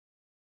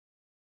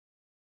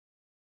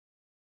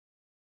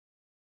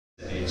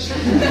Let's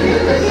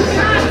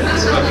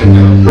fucking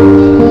go.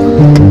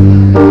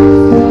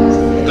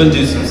 I'm gonna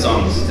do some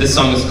songs. This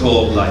song is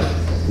called Life.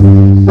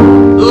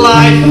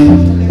 Life,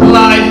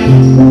 life,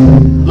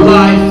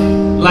 life,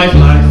 life,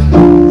 life.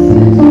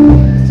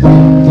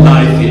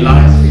 Lifey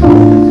life.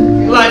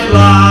 Life,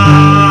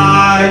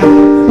 life.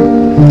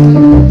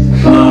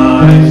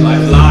 Life,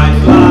 life,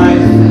 life,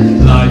 life.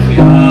 Lifey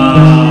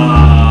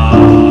life.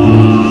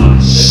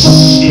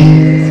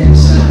 Shit.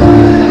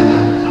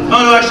 Oh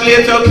no, actually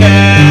it's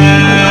okay.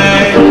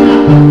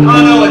 Oh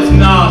no, it's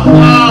not.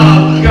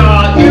 Oh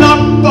God, you're not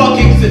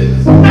fucking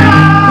no!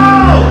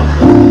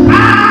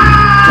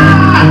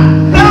 Ah!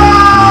 No!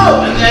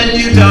 And then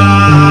you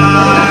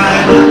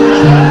die.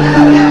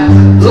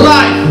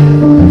 Life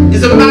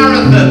is a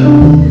marathon,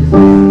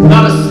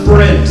 not a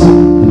sprint,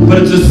 but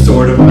it's a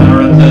sort of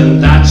marathon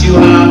that you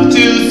have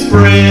to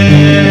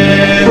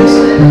sprint.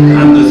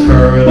 And there's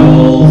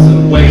hurdles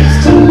and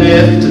weights to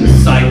lift and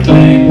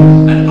cycling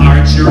and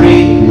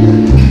archery.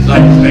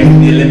 Like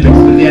basically the Olympics,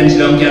 but in the end you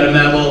don't get a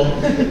medal.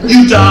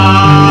 You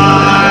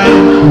die.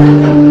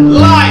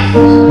 Life,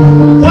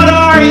 what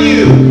are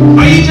you?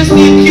 Are you just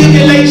the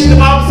accumulation of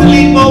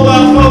obsolete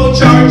mobile phone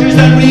chargers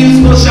and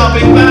reusable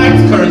shopping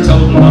bags? Current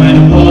total 9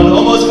 of one,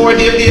 almost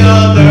 40 of the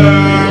other.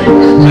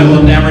 I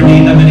will never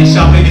need that many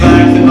shopping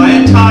bags in my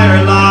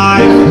entire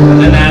life.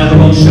 And now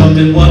they're all shoved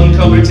in one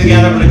cupboard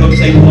together. When I go to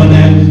take one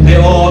out, they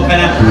all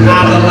kind of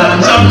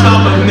avalanche on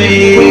top of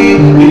me,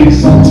 leading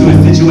to a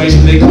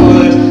situation they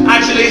could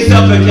actually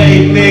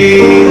suffocate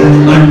me.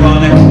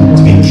 Ironic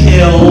to be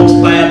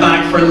killed by a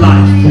bag for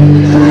life.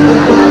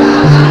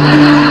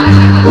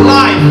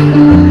 Life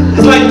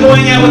is like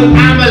going out with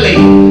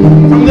Amelie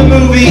from the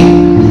movie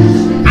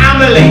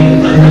Amelie.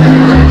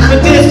 From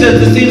a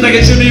distance it seems like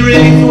it should be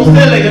really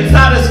fulfilling and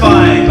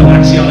satisfying, but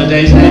actually on a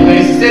day-to-day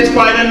basis it's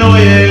quite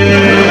annoying.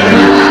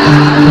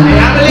 Hey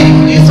Amelie,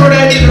 can you sort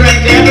out your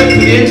direct debit for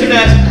the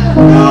internet?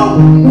 No,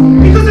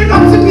 because I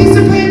got some piece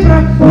of paper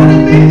and I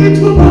made it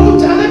into a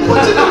boat and I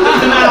put it on the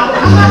canal.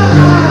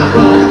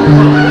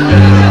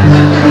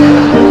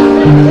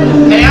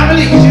 Hey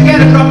Amelie, could you get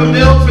a cup of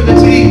milk for the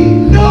tea?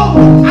 No,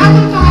 I'm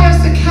a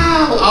bias a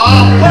cow.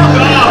 Oh, fuck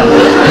off.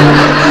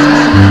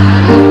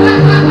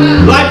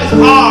 Life is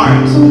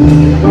hard.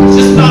 It's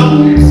just not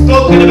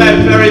spoken about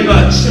very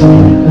much.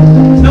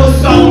 No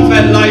songs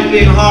about life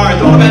being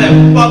hard. All about how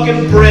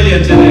fucking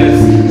brilliant it is.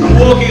 I'm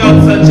walking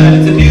on sunshine.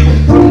 It's a new.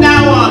 From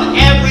now on,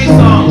 every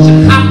song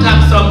should have to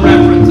have some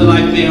reference to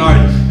life being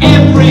hard.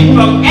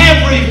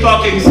 Every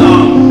fucking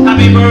song.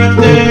 Happy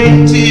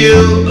birthday to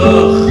you.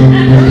 Ugh.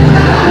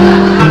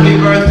 Happy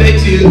birthday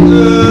to you.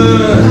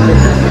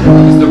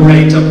 Ugh. The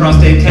rate of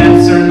prostate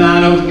cancer in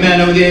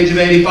men over the age of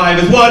 85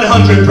 is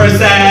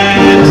 100%.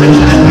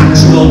 An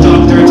actual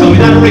doctor told me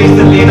that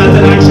recently. That's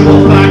an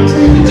actual fact.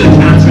 The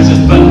cancer is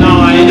just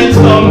benign in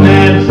some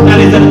men. That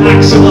is an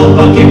actual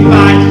fucking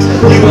fact.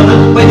 You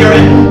will, when you're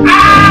in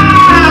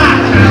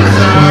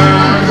cancer.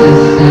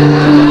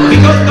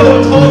 Because no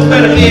one talks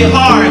about it being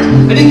hard.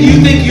 I think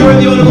you think you're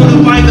the only one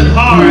who finds it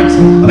hard.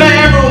 I bet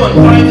everyone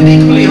finds it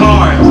equally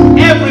hard.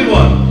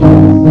 Everyone.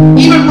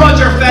 Even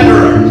Roger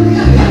Federer.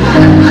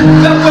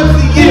 That once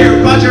a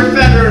year, Roger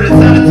Federer is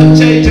at some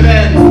change of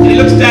ends. And he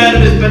looks down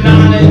at his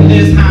banana in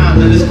his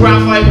hand and his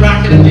graphite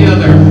racket in the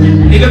other.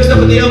 And he looks up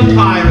at the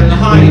umpire in the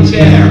high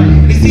chair.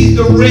 And he sees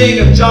the ring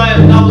of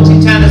giant novelty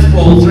tennis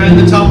balls around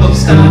the top of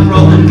Stade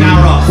Roland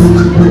Garros.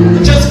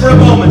 And just for a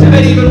moment, I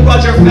bet even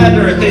Roger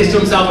Federer thinks to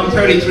himself, I'm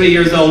 33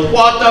 years old.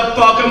 What the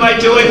fuck am I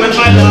doing with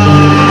my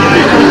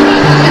life?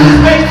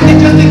 It's basically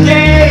just a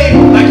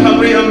game. Like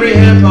Hungry Hungry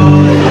Hippo.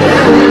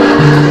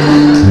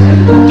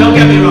 Don't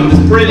get me wrong,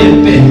 there's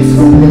brilliant bits.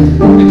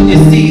 When you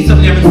see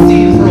something you haven't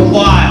seen for a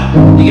while,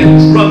 you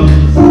get drunk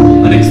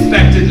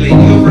unexpectedly, you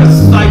go for a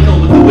cycle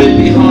with the wind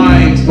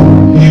behind,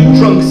 you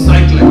drunk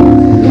cycling.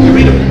 You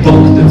read a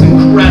book that's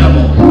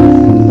incredible.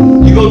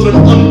 You go to an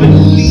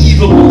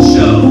unbelievable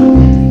show.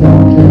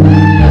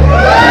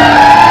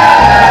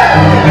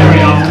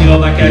 Very often you go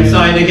back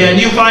outside again,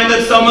 you find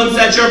that someone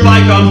set your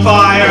bike on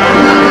fire.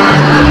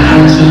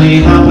 That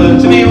actually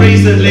happened to me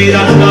recently.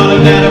 That's not a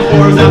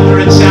metaphor. It was after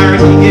a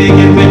charity gig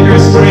in Vicar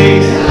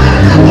Street.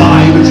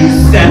 Why would you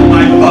set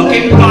my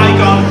fucking bike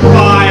on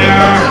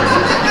fire?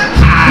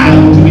 How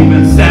do we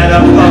even set a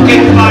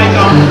fucking bike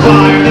on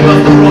fire? They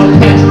must have brought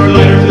petrol or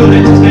lighter fluid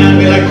into town and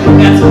be like,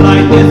 let's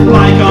light this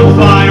bike on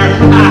fire.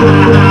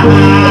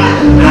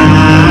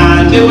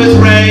 And it was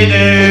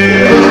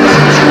raining.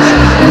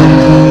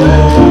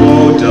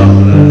 Oh,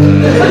 Dublin.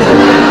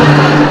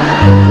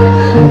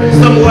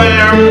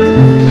 Somewhere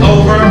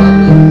over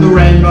the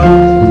rainbow,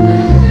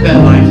 that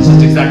life is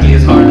just exactly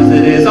as hard as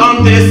it is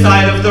on this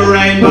side of the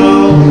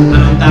rainbow, and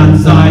on that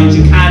side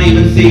you can't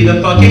even see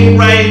the fucking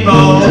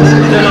rainbow.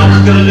 It's an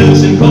optical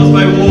illusion caused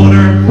by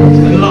water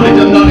and light,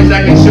 I'm not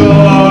exactly sure,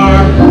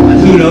 and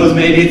who knows,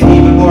 maybe it's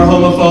even more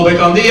homophobic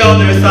on the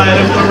other side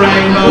of the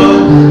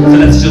rainbow. So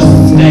let's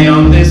just stay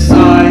on this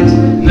side,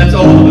 and that's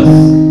all of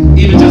us,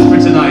 even just for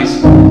tonight.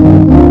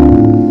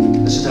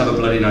 Let's just have a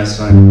bloody nice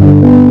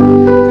time.